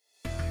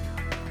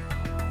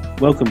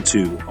Welcome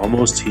to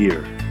Almost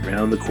Here,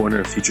 Round the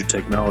Corner Future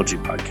Technology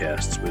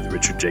podcasts with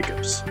Richard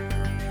Jacobs.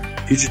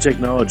 Future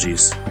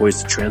technologies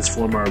poised to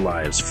transform our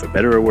lives for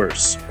better or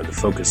worse are the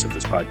focus of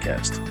this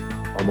podcast.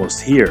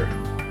 Almost here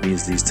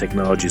means these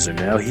technologies are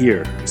now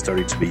here and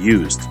starting to be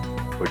used,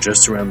 or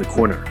just around the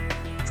corner,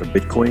 from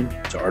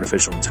Bitcoin to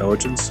artificial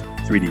intelligence,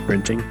 3D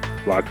printing,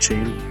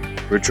 blockchain,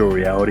 virtual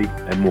reality,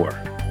 and more.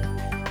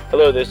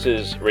 Hello, this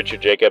is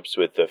Richard Jacobs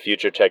with the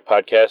Future Tech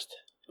Podcast.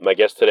 My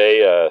guest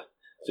today,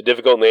 it's a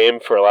difficult name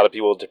for a lot of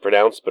people to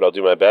pronounce, but I'll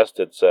do my best.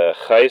 It's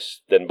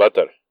Gijs den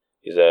Butter.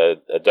 He's a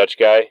Dutch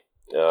guy.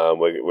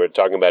 We're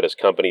talking about his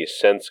company,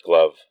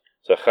 SenseGlove.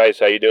 So, Gijs,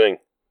 how you doing?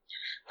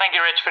 Thank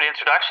you, Rich, for the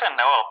introduction.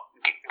 Well,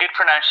 good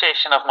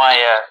pronunciation of my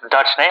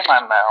Dutch name.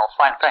 I'm all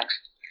fine, thanks.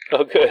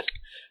 Oh, good.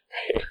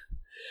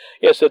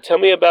 Yeah, so tell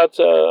me about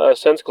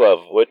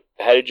SenseGlove.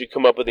 How did you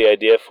come up with the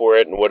idea for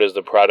it, and what is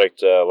the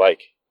product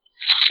like?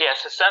 Yeah,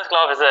 so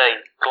SenseGlove is a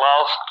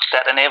glove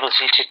that enables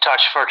you to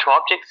touch virtual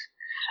objects.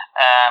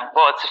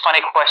 Well, it's a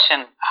funny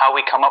question how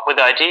we come up with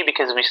the idea,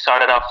 because we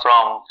started off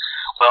from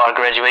our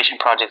graduation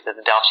project at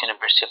the Delft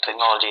University of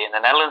Technology in the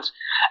Netherlands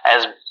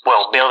as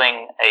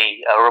building a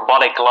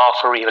robotic glove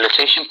for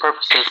rehabilitation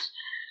purposes.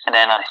 And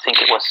then I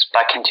think it was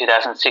back in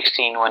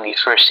 2016 when the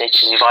first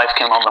HTC Vive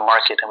came on the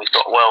market, and we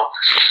thought,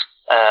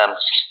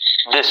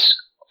 this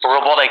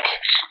robotic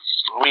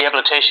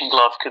rehabilitation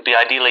glove could be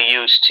ideally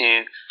used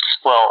to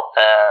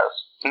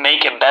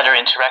make a better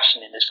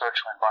interaction in this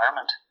virtual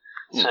environment.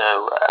 So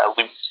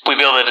we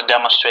built a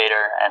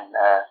demonstrator, and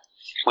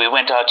we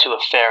went out to a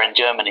fair in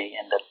Germany,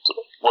 and that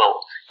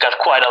got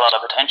quite a lot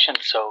of attention.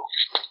 So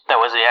that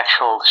was the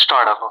actual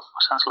startup of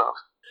SenseGlove.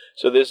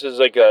 So this is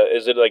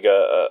is it like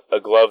a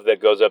glove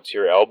that goes up to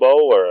your elbow,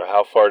 or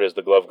how far does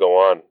the glove go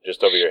on?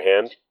 Just over your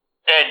hand?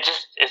 It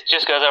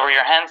just goes over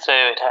your hand. So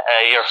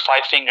your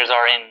 5 fingers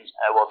are in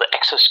the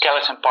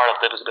exoskeleton part of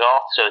the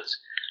glove. So it's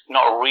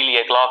not really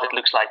a glove. It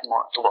looks like an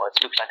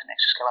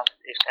exoskeleton.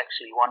 It's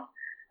actually one.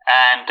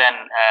 And then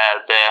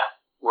the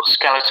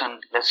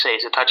skeleton, let's say,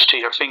 is attached to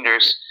your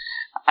fingers,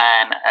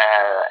 and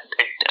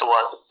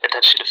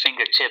attached to the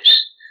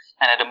fingertips.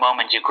 And at the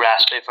moment you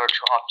grasp a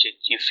virtual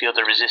object, you feel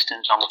the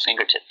resistance on the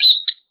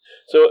fingertips.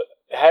 So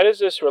how does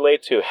this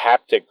relate to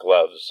haptic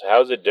gloves?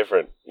 How is it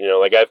different?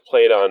 I've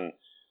played on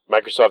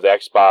Microsoft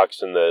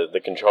Xbox, and the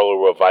controller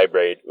will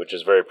vibrate, which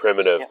is very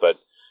primitive. Yeah. But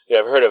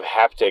I've heard of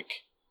haptic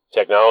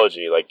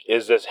technology.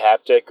 Is this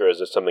haptic, or is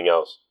this something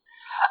else?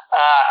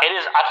 It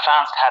is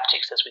advanced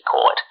haptics, as we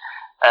call it.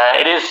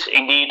 It is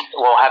indeed,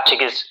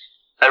 haptic is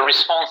a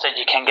response that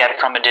you can get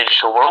from a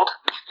digital world,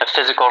 a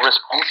physical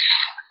response.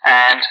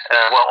 And,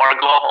 our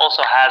glove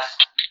also has,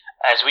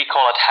 as we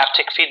call it,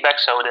 haptic feedback.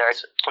 So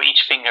there's, for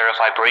each finger, a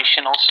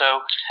vibration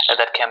also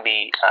that can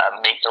be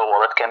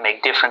that can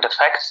make different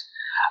effects.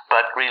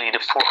 But really the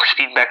force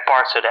feedback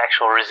part, so the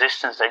actual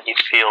resistance that you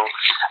feel,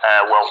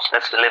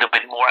 that's a little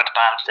bit more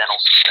advanced than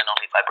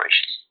only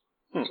vibration.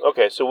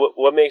 Okay, so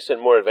what makes it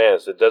more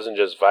advanced? It doesn't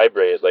just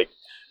vibrate.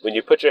 When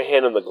you put your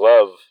hand on the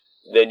glove,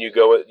 then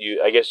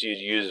I guess you'd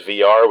use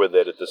VR with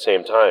it at the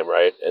same time,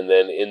 right? And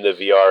then in the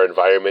VR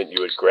environment, you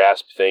would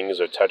grasp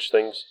things or touch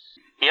things?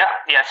 Yeah.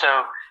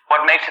 So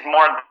what makes it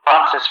more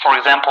advanced is, for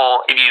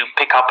example, if you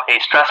pick up a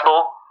stress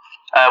ball,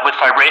 with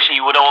vibration,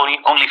 you would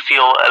only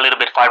feel a little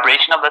bit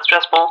vibration of that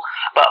stress ball.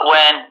 But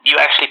when you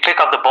actually pick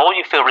up the ball,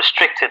 you feel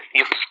restricted.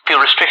 You feel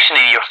restriction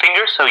in your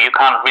fingers, so you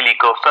can't really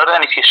go further.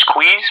 And if you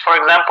squeeze, for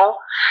example,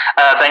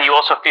 then you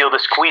also feel the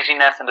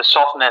squeeziness and the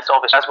softness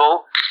of the stress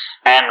ball.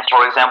 And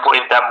for example,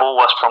 if that ball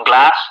was from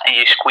glass and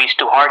you squeeze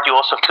too hard, you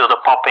also feel the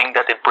popping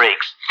that it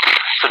breaks.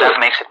 So that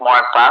makes it more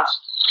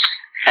advanced.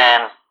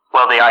 And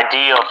the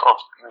idea of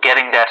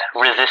getting that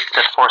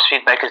resistance, force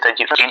feedback, is that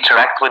you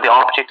interact with the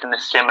object in a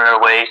similar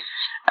way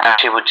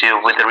as you would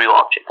do with the real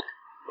object.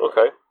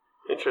 Okay,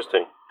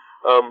 interesting.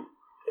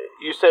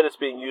 You said it's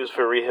being used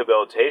for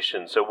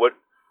rehabilitation. So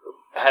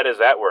how does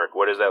that work?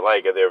 What is that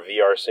like? Are there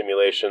VR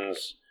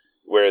simulations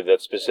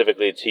that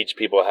specifically teach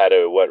people how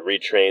to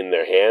retrain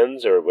their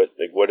hands, or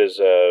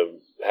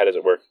how does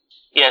it work?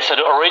 Yeah, so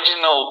the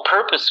original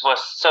purpose was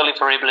solely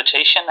for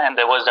rehabilitation, and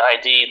there was the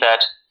idea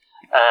that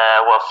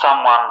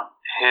someone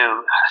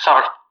who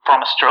suffered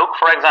from a stroke,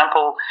 for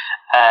example,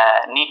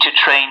 need to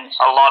train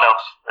a lot of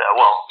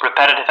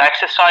repetitive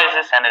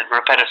exercises and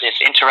repetitive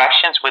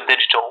interactions with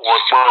digital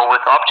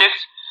with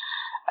objects.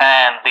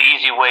 And the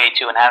easy way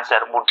to enhance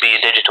that would be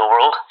a digital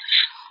world.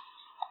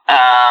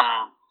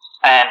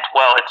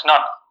 It's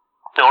not,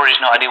 the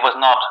original idea was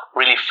not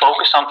really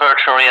focused on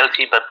virtual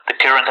reality, but the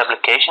current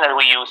application that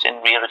we use in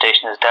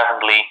rehabilitation is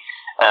definitely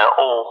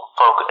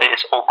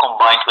it's all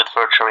combined with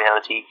virtual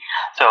reality.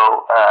 So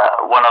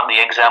one of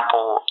the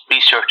example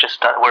researches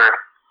that we're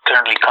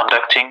currently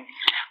conducting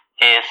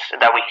is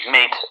that we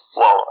made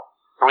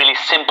really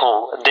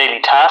simple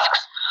daily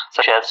tasks,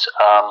 such as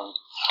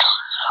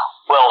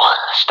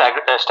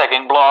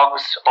stacking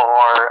blocks,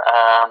 or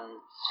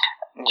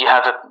you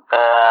have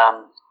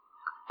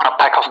a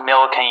pack of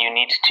milk and you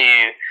need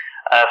to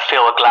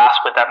fill a glass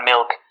with that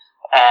milk.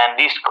 And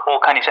these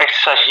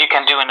exercises you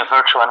can do in a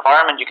virtual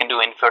environment, you can do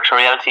in virtual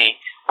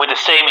reality with the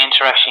same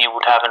interaction you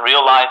would have in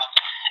real life.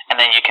 And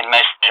then you can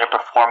measure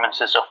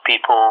performances of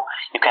people.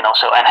 You can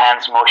also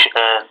enhance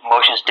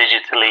motions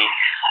digitally,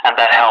 and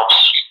that helps.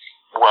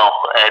 Well,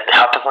 the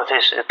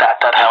hypothesis is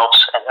that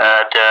helps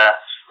the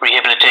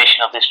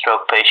rehabilitation of the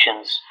stroke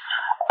patients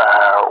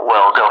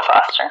go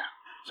faster.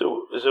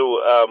 So,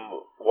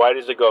 why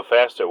does it go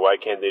faster? Why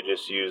can't they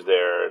just use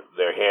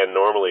their hand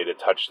normally to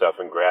touch stuff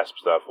and grasp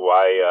stuff?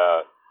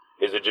 Why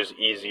is it just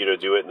easier to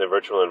do it in the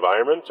virtual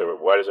environment, or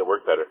why does it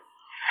work better?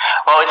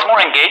 Well, it's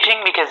more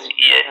engaging because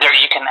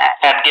you can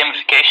add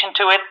gamification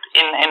to it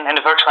in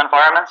the virtual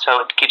environment, so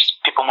it keeps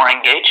people more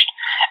engaged,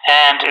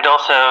 and it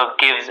also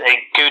gives a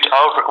good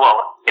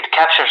it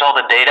captures all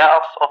the data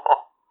of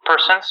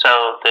person,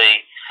 so the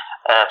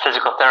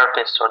physical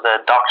therapist or the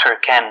doctor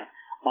can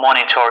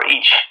monitor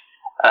each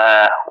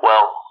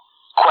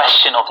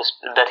question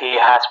that he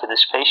has with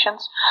his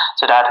patients,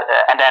 so that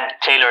and then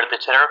tailor the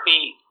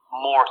therapy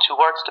more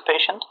towards the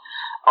patient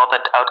or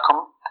that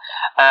outcome.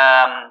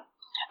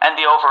 And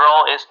the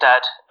overall is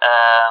that,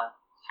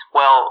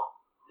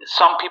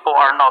 some people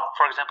are not,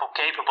 for example,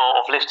 capable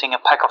of lifting a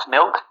pack of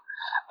milk,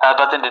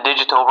 but in the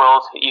digital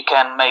world, you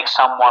can make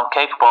someone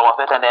capable of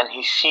it, and then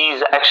he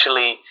sees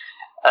actually,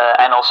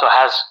 and also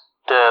has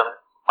the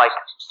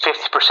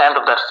 50%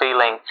 of that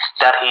feeling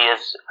that he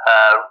is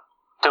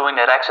doing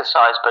that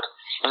exercise, but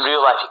in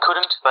real life he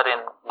couldn't, but in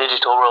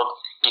digital world,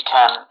 you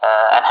can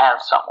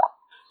enhance someone.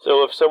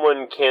 So if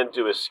someone can't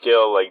do a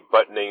skill like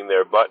buttoning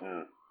their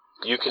button,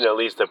 you can at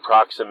least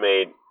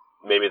approximate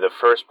maybe the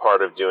first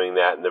part of doing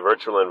that in the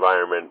virtual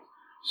environment,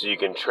 so you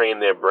can train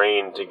their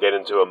brain to get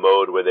into a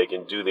mode where they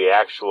can do the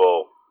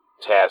actual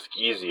task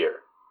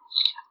easier.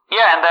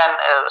 Yeah, and then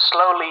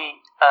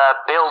slowly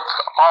build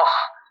off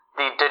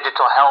the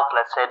digital help,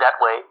 let's say that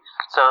way,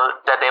 so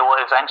that they will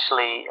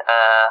eventually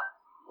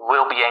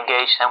will be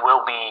engaged and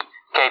will be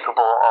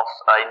capable of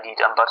indeed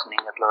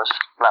unbuttoning a blouse,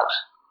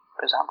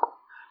 for example.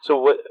 So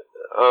what,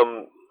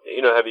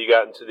 have you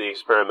gotten to the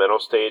experimental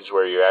stage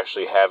where you're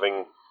actually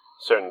having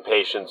certain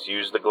patients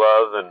use the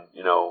glove, and,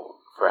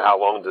 for how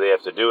long do they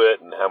have to do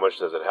it, and how much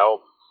does it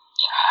help?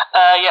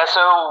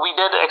 So we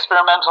did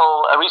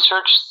experimental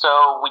research,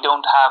 so we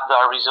don't have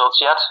our results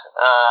yet.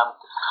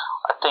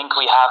 I think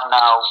we have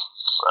now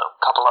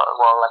a couple of,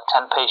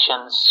 10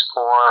 patients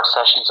for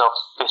sessions of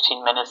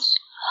 15 minutes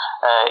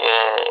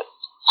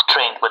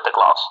trained with the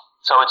glove.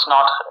 So it's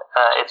not,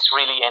 it's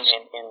really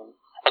in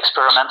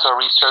experimental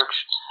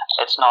research.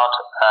 It's not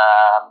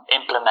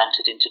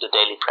implemented into the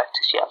daily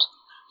practice yet.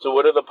 So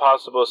what are the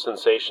possible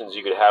sensations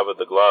you could have with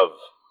the glove?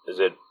 Is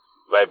it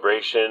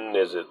vibration?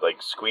 Is it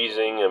like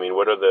squeezing? I mean,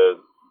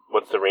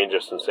 what's the range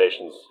of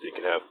sensations you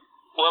can have?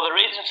 Well, the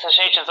range of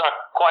sensations are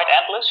quite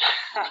endless.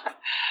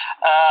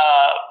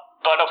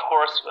 But of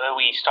course,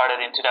 we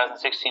started in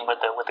 2016 with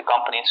the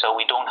company, so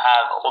we don't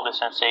have all the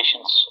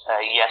sensations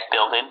yet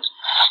built in.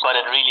 But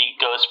it really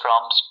goes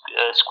from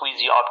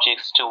squeezy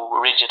objects to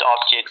rigid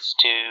objects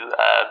to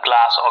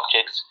glass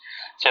objects.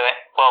 So,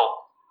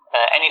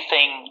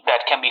 anything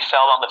that can be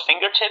felt on the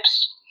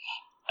fingertips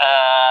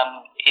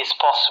is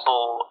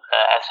possible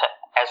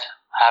as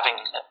having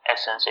a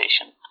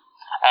sensation.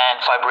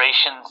 And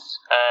vibrations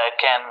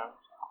can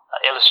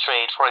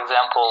illustrate, for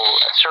example,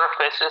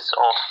 surfaces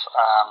of.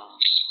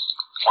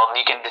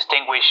 You can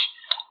distinguish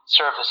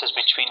surfaces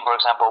between, for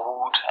example,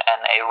 wood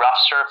and a rough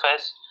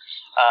surface,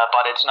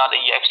 but it's not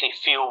that you actually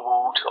feel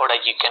wood or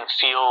that you can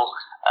feel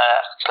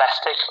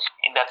plastic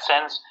in that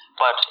sense.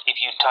 But if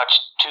you touch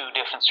two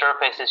different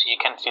surfaces, you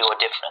can feel a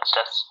difference.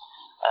 That's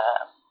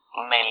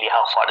mainly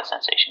how far the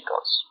sensation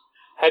goes.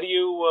 How do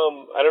you?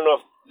 I don't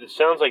know if it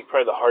sounds like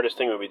probably the hardest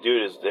thing that we do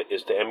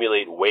is to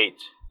emulate weight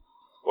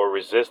or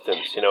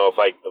resistance. If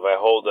I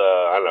hold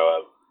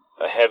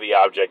a heavy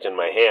object in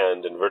my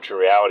hand in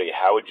virtual reality,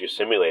 how would you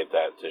simulate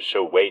that to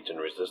show weight and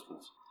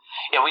resistance?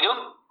 Yeah, we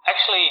don't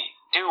actually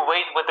do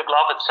weight with the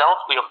glove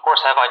itself. We of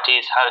course have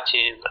ideas how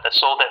to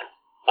solve it.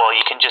 Well,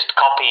 you can just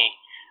copy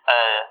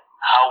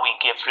how we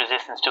give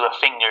resistance to a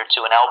finger to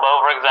an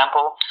elbow, for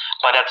example,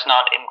 but that's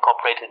not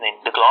incorporated in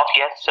the glove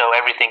yet, so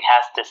everything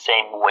has the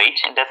same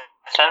weight in that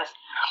sense,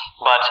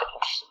 but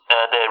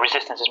the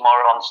resistance is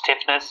more on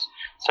stiffness.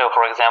 So,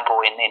 for example,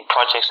 in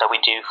projects that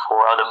we do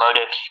for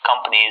automotive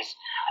companies,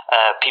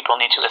 people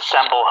need to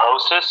assemble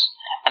hoses,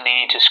 and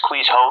they need to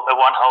squeeze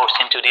one hose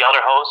into the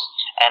other hose,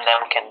 and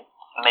then we can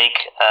make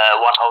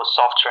one hose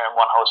softer and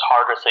one hose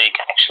harder, so you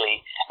can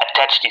actually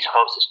attach these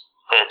hoses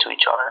to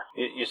each other.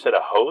 You said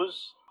a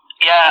hose?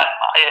 Yeah,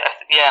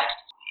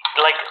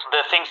 like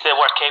the things that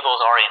where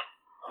cables are in.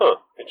 Huh,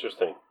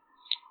 interesting.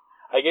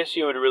 I guess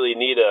you would really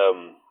need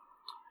a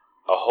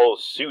whole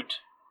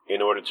suit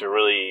in order to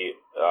really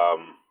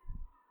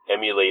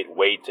emulate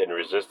weight and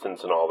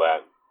resistance and all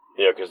that.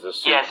 Because the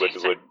suit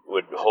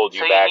would hold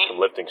you back from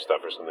lifting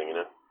stuff or something,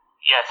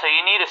 Yeah, so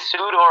you need a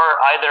suit or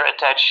either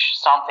attach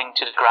something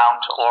to the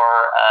ground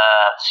or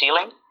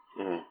ceiling.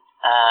 Mm-hmm.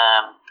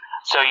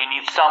 So you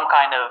need some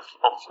kind of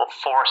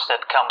force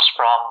that comes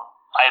from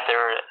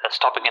either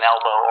stopping an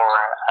elbow or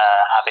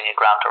having a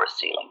ground or a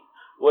ceiling.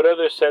 What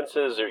other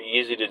senses are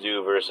easy to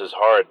do versus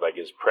hard? Like,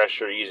 is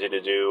pressure easy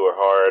to do or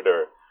hard?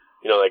 Or,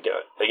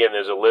 again,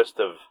 there's a list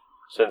of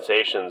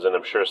sensations, and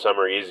I'm sure some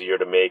are easier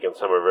to make and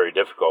some are very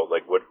difficult.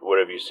 Like, what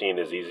have you seen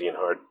as easy and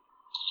hard?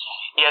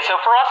 Yeah, so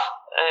for us,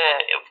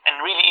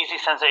 a really easy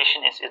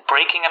sensation is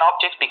breaking an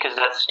object, because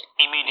that's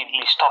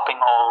immediately stopping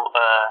all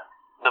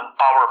the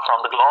power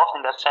from the glove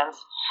in that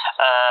sense.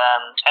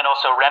 And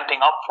also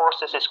ramping up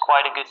forces is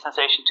quite a good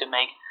sensation to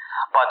make.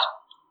 But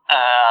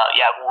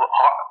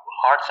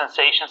hard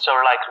sensations,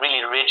 or like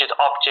really rigid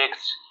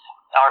objects,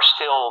 are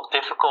still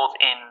difficult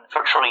in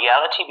virtual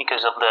reality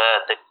because of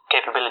the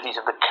capabilities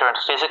of the current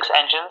physics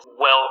engines.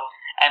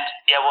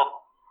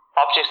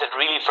 Objects that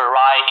really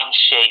vary in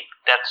shape,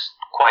 that's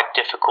quite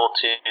difficult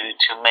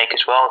to make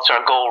as well. It's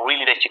our goal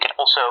really that you can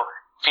also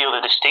feel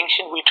the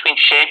distinction between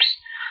shapes,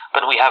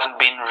 but we haven't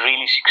been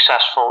really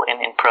successful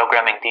in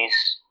programming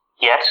these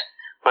yet.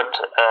 But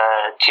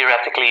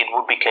theoretically, it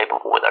would be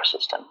capable with our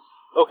system.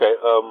 Okay,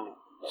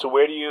 so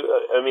where do you,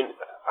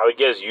 I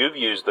guess you've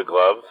used the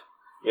glove.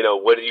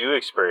 What do you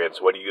experience?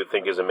 What do you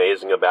think is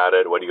amazing about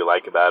it? What do you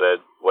like about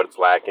it? What's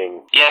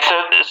lacking? Yeah,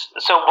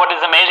 so what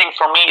is amazing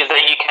for me is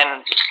that you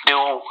can do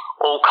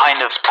all kind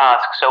of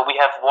tasks. So we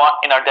have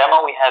in our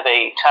demo, we have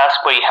a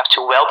task where you have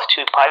to weld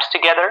two pipes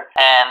together,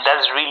 and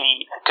that's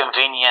really a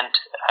convenient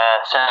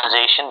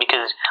sensation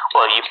because,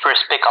 you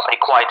first pick up a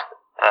quite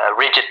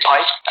rigid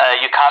pipe.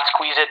 You can't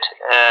squeeze it.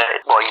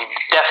 You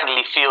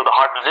definitely feel the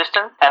hard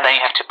resistance, and then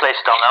you have to place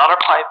it on another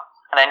pipe,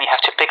 and then you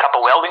have to pick up a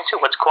welding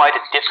tool. It's quite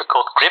a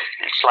difficult grip.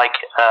 It's like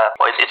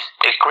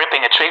it's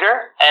gripping a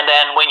trigger, and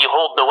then when you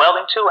hold the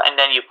welding tool and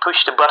then you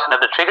push the button of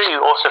the trigger, you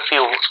also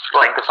feel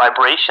like the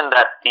vibration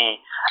that the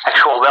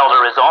actual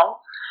welder is on,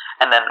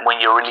 and then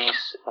when you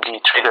release the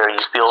trigger,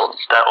 you feel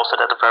that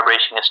the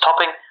vibration is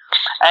stopping.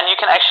 And you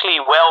can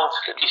actually weld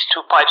these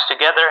two pipes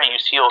together, and you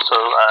see also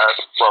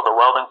the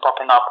welding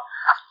popping up.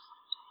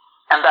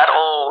 And that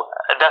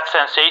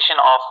sensation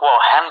of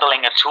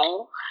handling a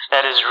tool,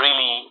 that is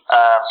really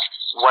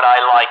what I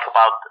like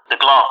about the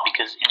glove,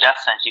 because in that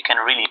sense you can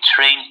really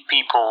train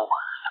people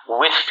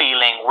with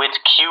feeling, with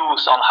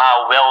cues on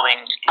how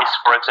welding is,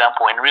 for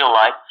example, in real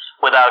life,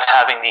 without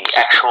having the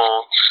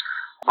actual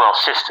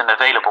system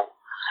available.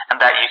 And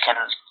that you can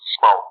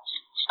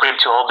bring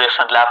to all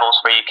different levels,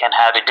 where you can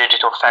have a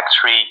digital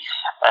factory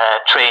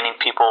training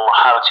people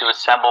how to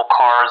assemble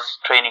cars,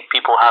 training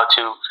people how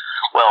to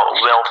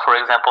weld, for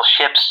example,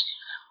 ships,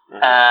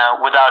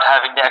 without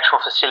having the actual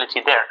facility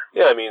there.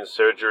 Yeah,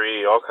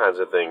 surgery, all kinds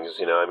of things,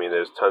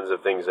 there's tons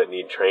of things that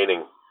need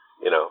training,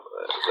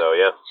 so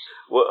yeah.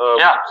 Well,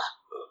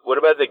 what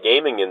about the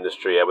gaming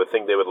industry? I would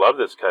think they would love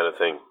this kind of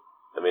thing.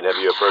 Have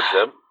you approached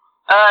them?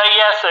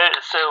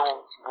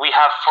 So we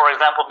have, for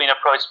example, been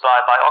approached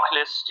by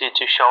Oculus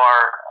to show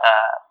our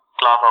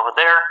glove over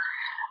there.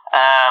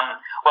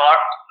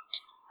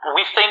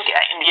 We think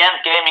in the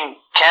end gaming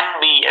can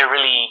be a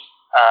really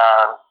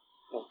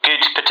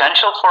good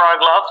potential for our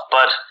glove,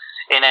 but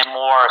in a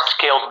more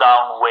scaled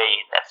down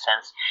way in that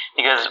sense.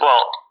 Because,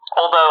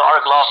 although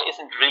our glove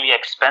isn't really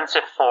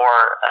expensive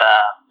for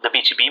the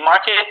B2B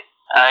market,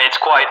 it's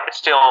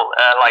still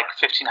like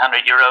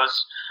 1,500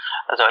 euros,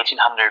 so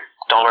 $1,800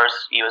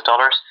 US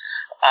dollars.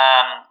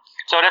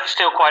 So that's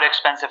still quite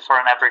expensive for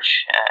an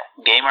average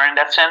gamer in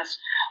that sense.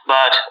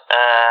 But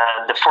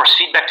the force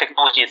feedback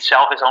technology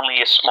itself is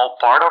only a small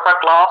part of our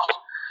glove.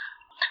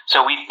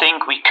 So we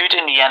think we could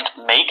in the end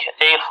make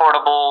a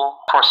affordable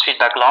force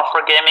feedback glove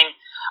for gaming,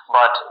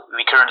 but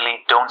we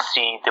currently don't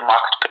see the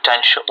market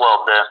potential,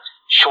 the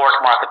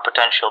short market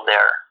potential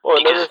there. Well,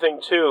 another thing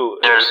too,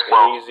 an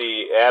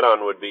easy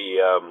add-on would be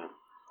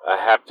a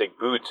haptic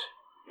boot,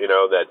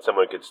 that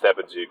someone could step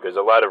into, because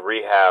a lot of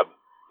rehab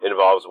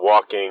involves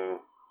walking,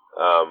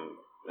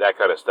 that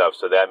kind of stuff.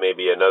 So that may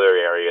be another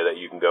area that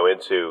you can go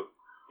into,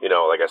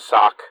 like a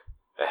sock,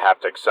 a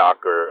haptic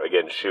sock, or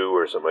again, shoe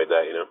or something like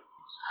that,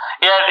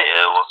 Yeah,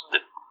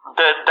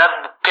 that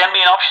can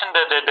be an option.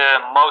 The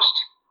most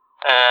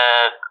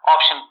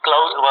option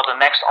close, the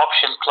next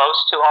option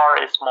close to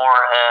our is more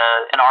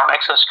an arm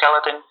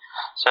exoskeleton.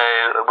 So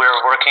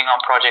we're working on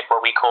a project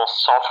what we call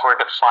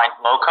software-defined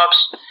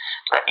mock-ups.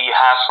 That you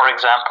have, for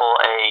example,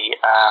 a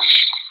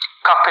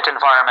cockpit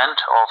environment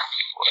of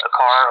a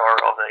car or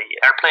of an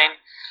airplane,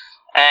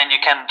 and you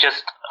can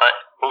just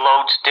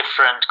load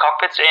different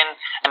cockpits in,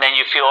 and then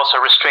you feel also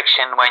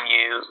restriction when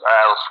you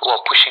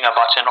pushing a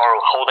button or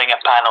holding a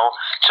panel.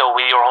 So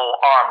with your whole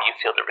arm, you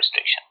feel the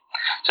restriction.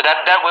 So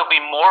that will be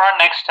more our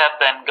next step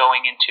than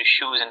going into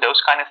shoes and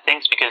those kind of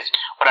things, because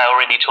what I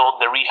already told,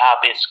 the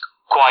rehab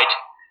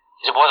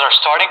it was our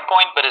starting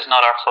point, but it's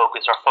not our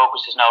focus. Our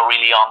focus is now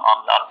really on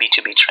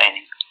B2B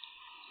training.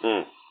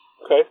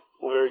 Okay,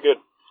 well, very good.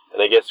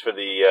 And I guess for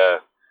the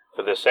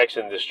sex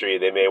industry,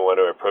 they may want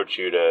to approach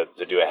you to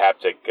do a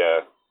haptic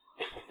a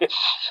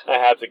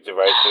haptic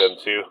device for them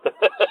too.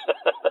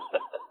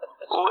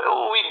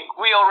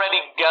 We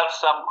already got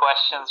some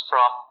questions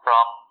from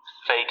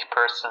fake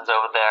persons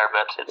over there,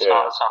 but it's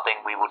not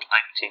something we would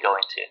like to go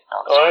into.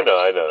 No,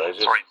 I know.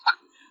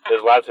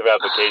 There's lots of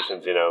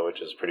applications, which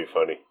is pretty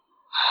funny.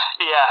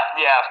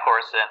 Yeah, of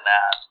course. And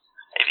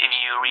if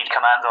you read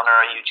commands on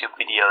our YouTube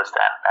videos,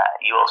 then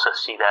you also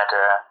see that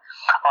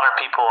other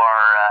people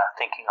are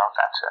thinking of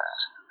that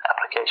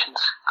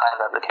kind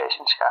of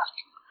applications. Yeah.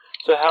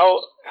 So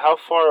how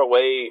far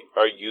away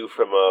are you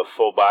from a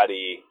full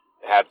body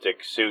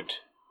haptic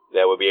suit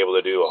that would be able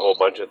to do a whole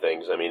bunch of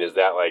things? I mean, is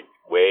that like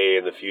way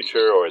in the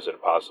future, or is it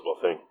a possible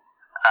thing?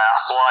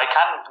 Well, I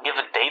can't give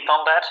a date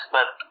on that,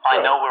 but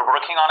I know we're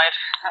working on it.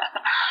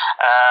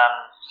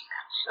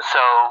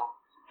 So,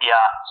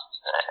 yeah,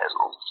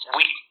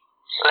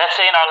 let's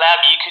say in our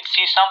lab you could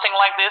see something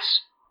like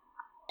this.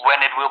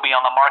 When it will be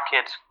on the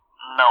market,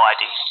 no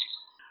idea.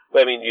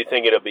 But, I mean, do you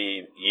think it'll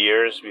be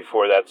years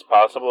before that's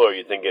possible, or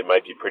you think it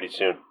might be pretty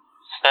soon?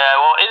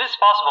 Well, it is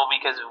possible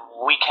because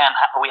we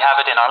have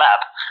it in our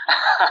lab.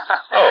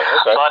 Oh,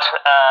 okay. But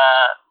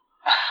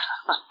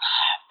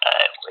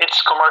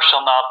it's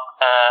commercial, not.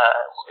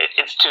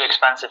 It's too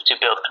expensive to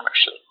build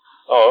commercially.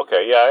 Oh,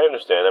 okay. Yeah, I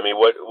understand. I mean,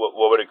 what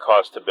would it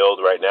cost to build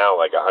right now?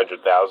 Like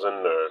 100,000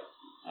 or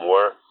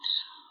more?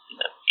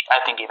 I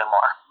think even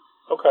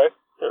more. Okay.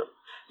 Yeah.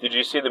 Did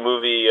you see the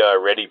movie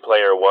Ready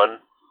Player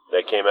One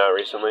that came out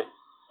recently?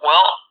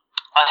 Well,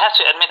 I have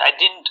to admit I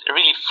didn't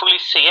really fully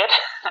see it.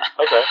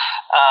 Okay.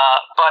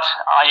 But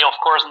I of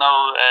course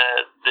know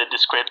the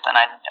script, and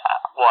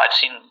I've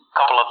seen a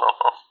couple of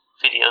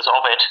videos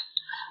of it.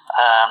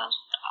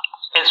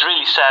 It's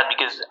really sad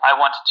because I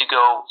wanted to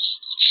go.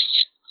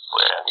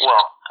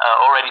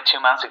 Already 2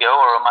 months ago,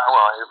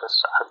 it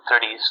was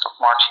 30th of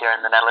March here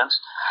in the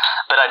Netherlands,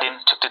 but I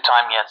didn't took the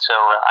time yet, so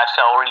I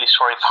felt really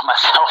sorry for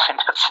myself in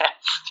that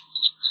sense.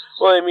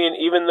 Well, I mean,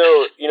 even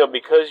though,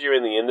 because you're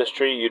in the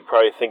industry, you'd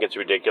probably think it's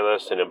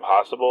ridiculous and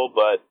impossible,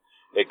 but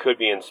it could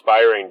be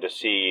inspiring to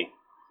see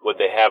what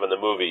they have in the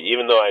movie.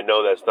 Even though I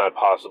know that's not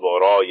possible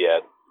at all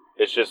yet,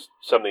 it's just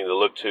something to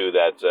look to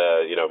that,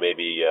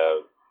 maybe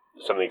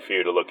something for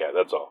you to look at.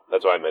 That's all.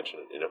 That's why I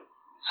mentioned it,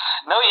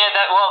 No, yeah,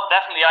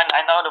 definitely.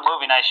 I know the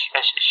movie, and I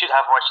should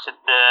have watched it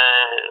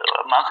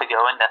a month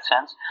ago in that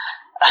sense.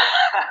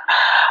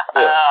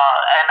 Yeah.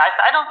 And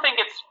I don't think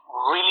it's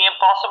really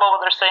impossible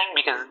what they're saying,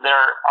 because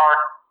there are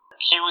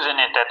cues in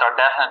it that are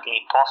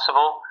definitely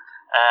possible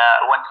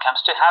when it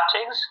comes to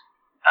haptics.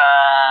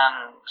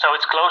 So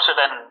it's closer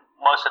than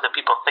most of the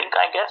people think,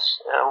 I guess,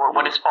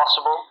 what is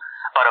possible.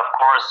 But of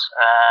course,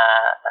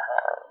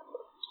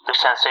 the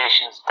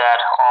sensations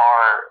that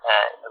are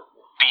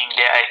being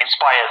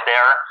inspired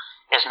there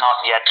is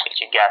not yet what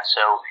you get.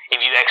 So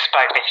if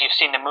you've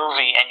seen the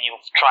movie and you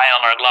try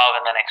on our glove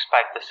and then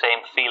expect the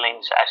same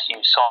feelings as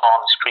you saw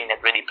on the screen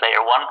at Ready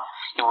Player One,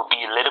 you will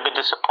be a little bit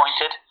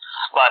disappointed.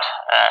 But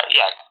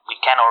we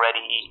can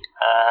already,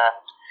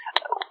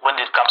 when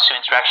it comes to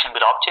interaction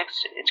with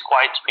objects, it's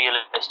quite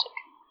realistic.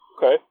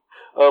 Okay.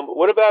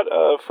 What about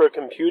for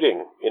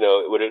computing?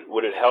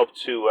 Would it help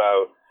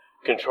to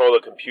control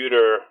a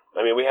computer?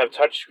 I mean, we have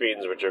touch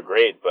screens, which are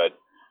great, but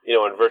in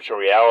virtual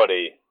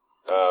reality,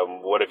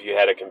 what if you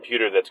had a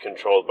computer that's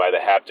controlled by the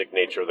haptic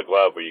nature of the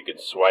glove, where you could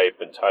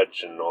swipe and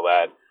touch and all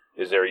that?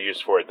 Is there a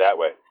use for it that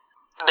way?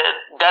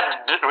 That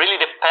really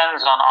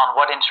depends on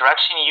what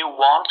interaction you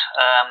want.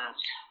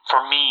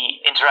 For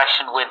me,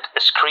 interaction with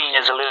a screen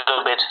is a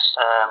little bit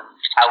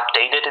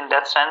outdated in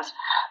that sense.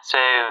 So,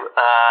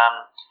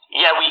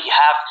 we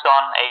have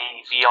done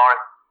a VR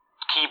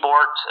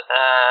keyboard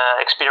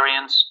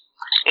experience.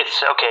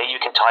 It's okay, you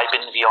can type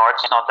in VR,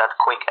 it's not that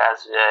quick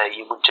as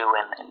you would do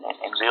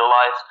in real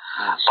life,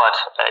 but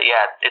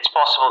it's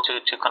possible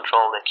to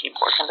control the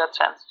keyboard in that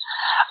sense.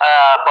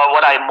 But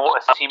what I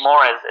see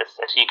more as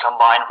you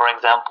combine, for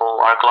example,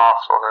 our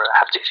gloves or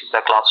haptic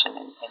feedback gloves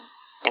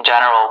in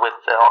general with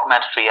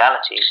augmented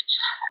reality,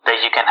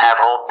 that you can have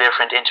all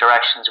different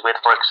interactions with,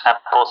 for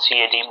example,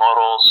 CAD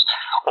models,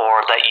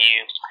 or that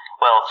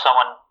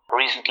someone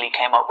recently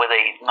came up with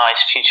a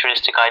nice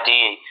futuristic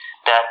idea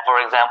that, for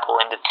example,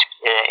 in the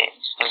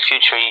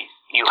future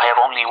you have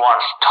only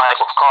one type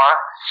of car,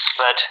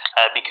 but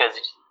because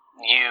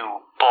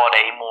you bought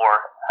a more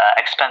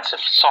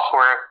expensive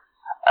software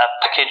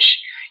package,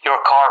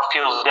 your car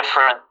feels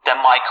different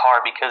than my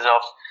car because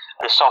of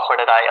the software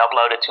that I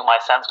uploaded to my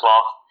Sense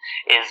glove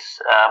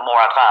is more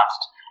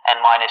advanced,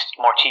 and mine is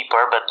more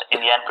cheaper, but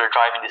in the end we're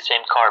driving the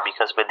same car,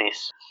 because with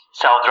these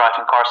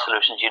self-driving car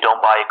solutions you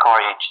don't buy a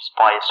car, you just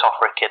buy a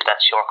software kit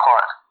that's your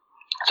car.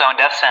 So in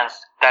that sense,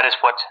 that is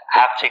what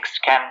haptics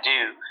can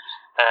do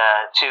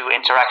to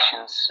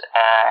interactions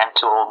and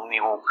to all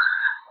new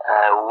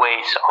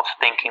ways of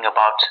thinking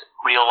about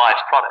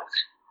real-life products.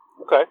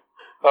 Okay.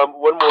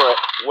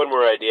 One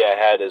more idea I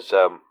had is,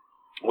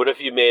 what if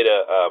you made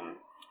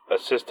a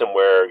system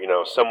where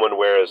someone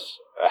wears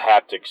a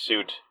haptic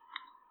suit,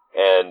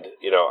 and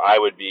I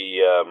would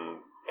be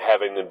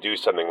having them do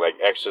something like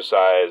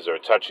exercise or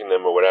touching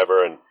them or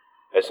whatever, and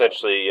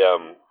essentially,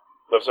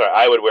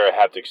 I would wear a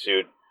haptic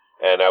suit,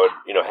 and I would,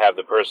 have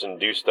the person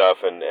do stuff,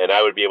 and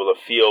I would be able to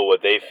feel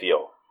what they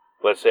feel.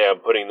 Let's say I'm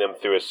putting them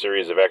through a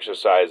series of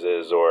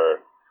exercises, or,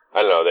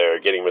 I don't know, they're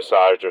getting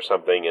massaged or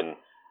something, and,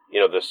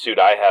 the suit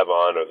I have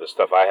on or the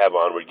stuff I have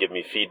on would give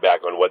me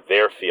feedback on what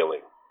they're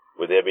feeling.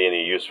 Would there be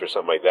any use for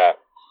something like that?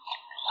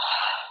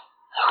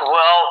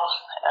 Well,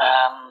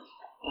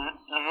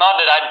 not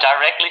that I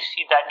directly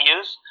see that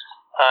use.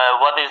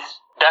 What is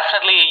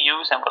definitely a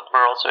use, and what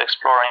we're also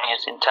exploring,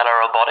 is in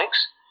telerobotics.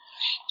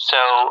 So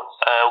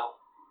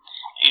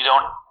you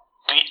don't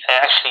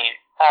actually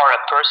are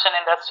a person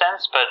in that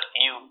sense, but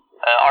you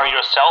are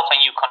yourself, and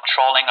you're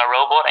controlling a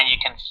robot, and you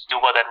can feel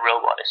what that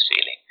robot is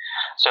feeling.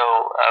 So,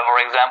 for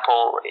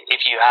example,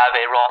 if you have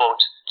a robot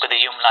with a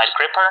humanoid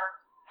gripper,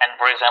 and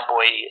for example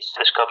a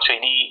Cityscope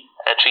 3D,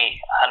 a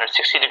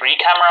 360-degree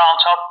camera on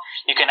top,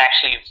 you can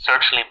actually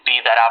virtually be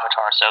that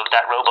avatar. So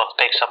that robot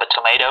picks up a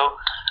tomato,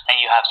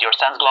 and you have your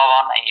sense glove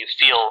on, and you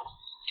feel,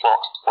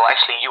 well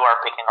actually you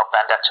are picking up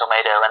that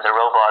tomato, and the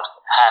robot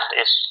hand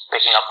is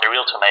picking up the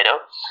real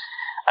tomato.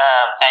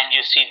 And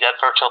you see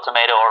that virtual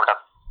tomato or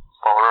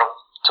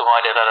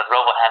tomato that a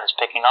robot hand is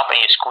picking up,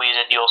 and you squeeze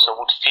it, you also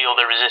would feel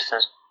the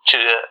resistance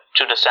to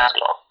the sense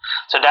glove.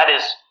 So that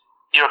is,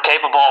 you're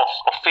capable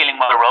of feeling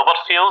what a robot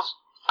feels.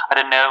 I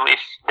don't know if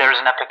there's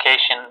an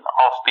application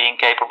of being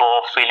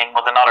capable of feeling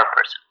what another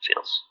person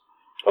feels.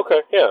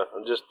 Okay, yeah,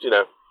 I'm just,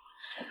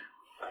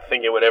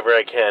 thinking whatever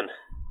I can.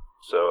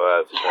 So,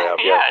 to try out.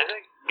 Yeah, it's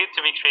good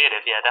to be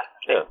creative, yeah,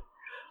 definitely. Yeah.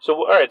 So,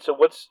 all right, so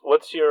what's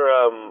your,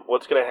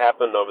 what's going to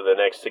happen over the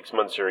next 6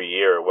 months or a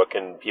year? What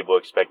can people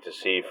expect to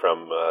see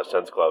from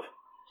Sense Glove?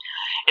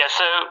 Yeah,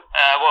 so,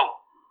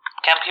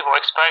 can people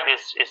expect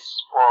this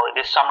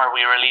summer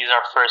we release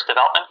our first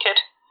development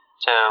kit.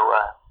 So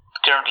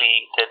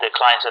currently the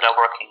clients that are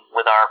working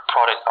with our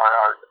product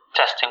are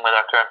testing with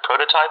our current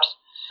prototypes.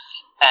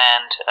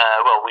 And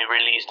we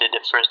released the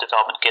first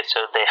development kit,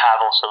 so they have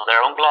also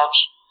their own gloves.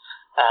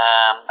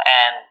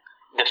 And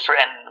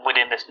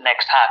within this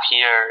next half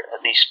year,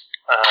 these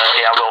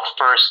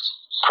first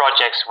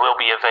projects will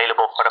be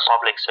available for the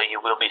public, so you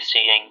will be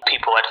seeing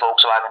people at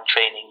Volkswagen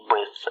training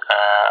with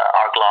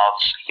our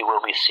gloves. You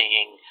will be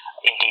seeing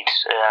indeed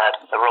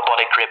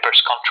robotic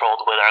grippers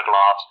controlled with our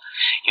gloves.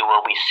 You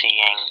will be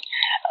seeing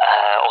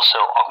also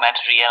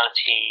augmented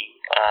reality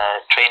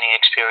training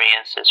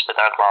experiences with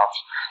our gloves.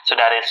 So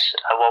that is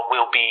what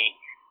will be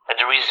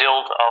the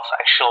result of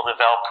actual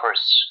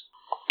developers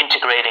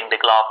integrating the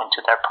glove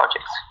into their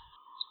projects.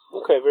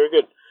 Okay, very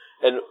good.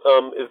 And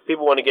if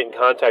people want to get in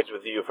contact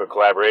with you for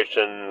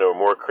collaboration or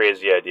more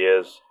crazy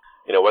ideas,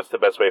 what's the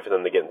best way for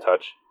them to get in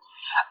touch?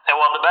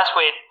 Well, the best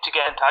way to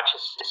get in touch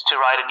is to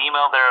write an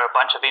email. There are a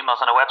bunch of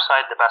emails on the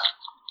website. The best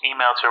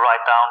email to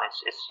write down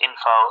is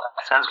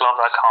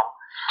info@senseglove.com,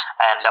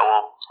 and that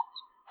will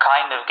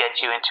kind of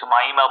get you into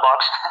my email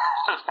box.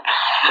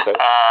 Okay.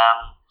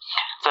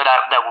 So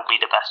that would be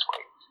the best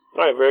way.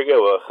 All right, very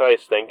good. Well,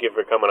 Gijs, thank you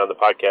for coming on the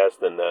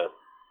podcast, and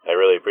I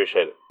really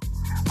appreciate it.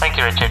 Thank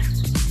you, Richard.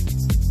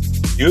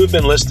 You have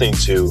been listening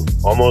to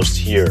Almost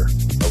Here,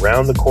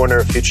 Around the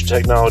Corner Future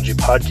Technology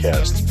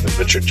podcast with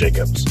Richard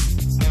Jacobs.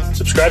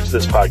 Subscribe to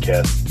this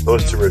podcast,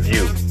 post a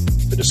review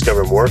to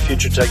discover more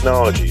future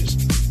technologies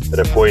that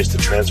are poised to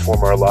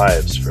transform our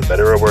lives for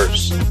better or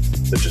worse,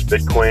 such as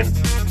Bitcoin,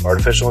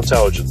 artificial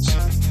intelligence,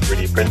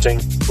 3D printing,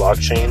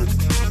 blockchain,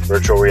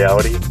 virtual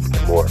reality,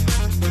 and more.